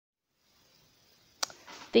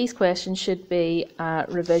These questions should be a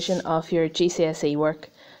revision of your GCSE work.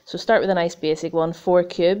 So start with a nice basic one. 4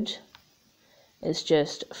 cubed is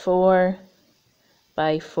just 4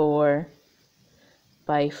 by 4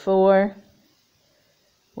 by 4,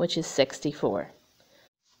 which is 64.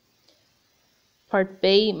 Part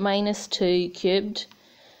B, minus 2 cubed.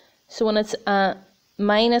 So when it's a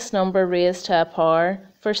minus number raised to a power,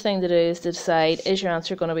 first thing to do is to decide, is your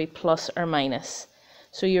answer going to be plus or minus?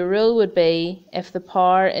 So your rule would be, if the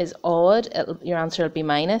power is odd, your answer will be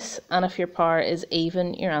minus, and if your power is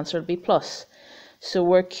even, your answer will be plus. So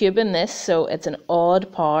we're cubing this, so it's an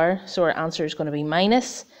odd power, so our answer is going to be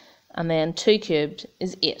minus, and then 2 cubed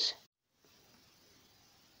is 8.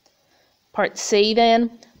 Part C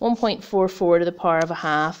then, 1.44 to the power of a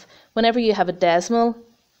half. Whenever you have a decimal,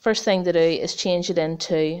 first thing to do is change it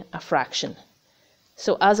into a fraction.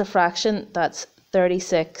 So as a fraction, that's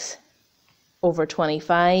 36 over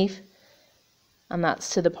 25, and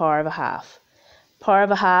that's to the power of a half. Power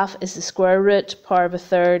of a half is the square root, power of a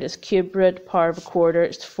third is cube root, power of a quarter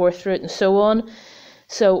is the fourth root, and so on.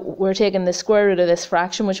 So we're taking the square root of this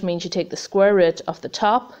fraction, which means you take the square root of the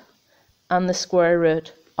top and the square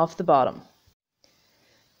root of the bottom.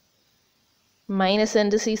 Minus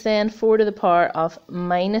indices then, 4 to the power of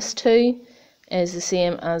minus 2 is the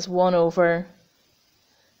same as 1 over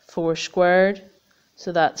 4 squared,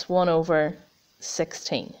 so that's 1 over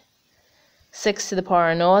 16. 6 to the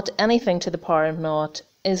power of naught, anything to the power of naught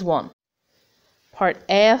is 1. Part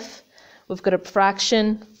F, we've got a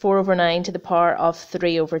fraction, 4 over 9 to the power of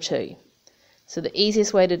 3 over 2. So the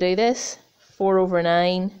easiest way to do this, 4 over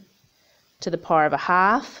 9 to the power of a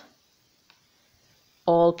half,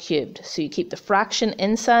 all cubed. So you keep the fraction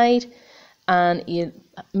inside and you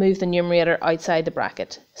move the numerator outside the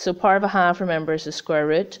bracket. So power of a half, remember, is the square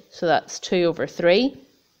root, so that's 2 over 3.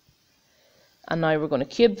 And now we're going to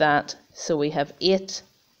cube that, so we have 8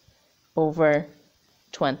 over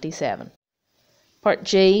 27. Part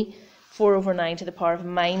G, 4 over 9 to the power of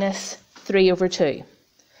minus 3 over 2.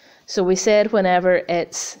 So we said whenever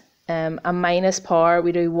it's a minus power,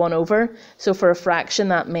 we do 1 over. So for a fraction,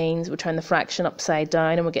 that means we turn the fraction upside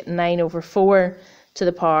down and we get 9 over 4 to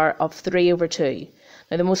the power of 3 over 2.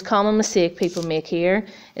 Now the most common mistake people make here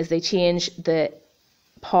is they change the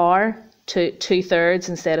power to 2/3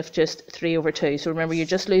 instead of just 3 over 2. So remember, you're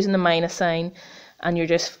just losing the minus sign and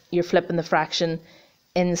you're flipping the fraction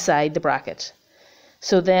inside the bracket.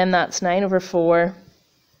 So then that's 9 over 4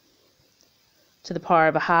 to the power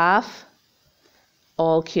of a half,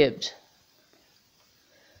 all cubed.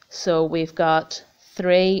 So we've got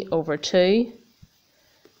 3 over 2,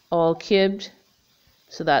 all cubed.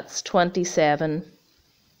 So that's 27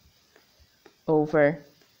 over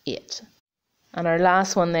 8. And our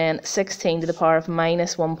last one then, 16 to the power of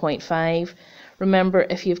minus 1.5. Remember,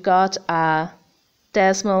 if you've got a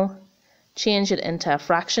decimal, change it into a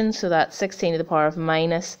fraction. So that's 16 to the power of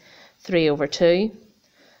minus 3 over 2.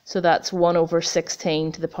 So that's 1 over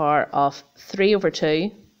 16 to the power of 3 over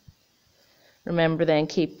 2. Remember then,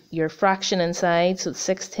 keep your fraction inside. So it's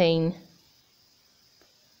 16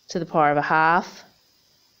 to the power of a half,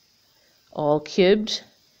 all cubed.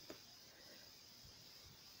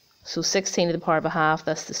 So 16 to the power of a half,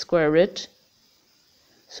 that's the square root.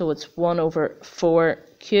 So it's 1 over 4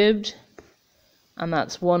 cubed, and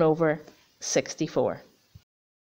that's 1 over 64.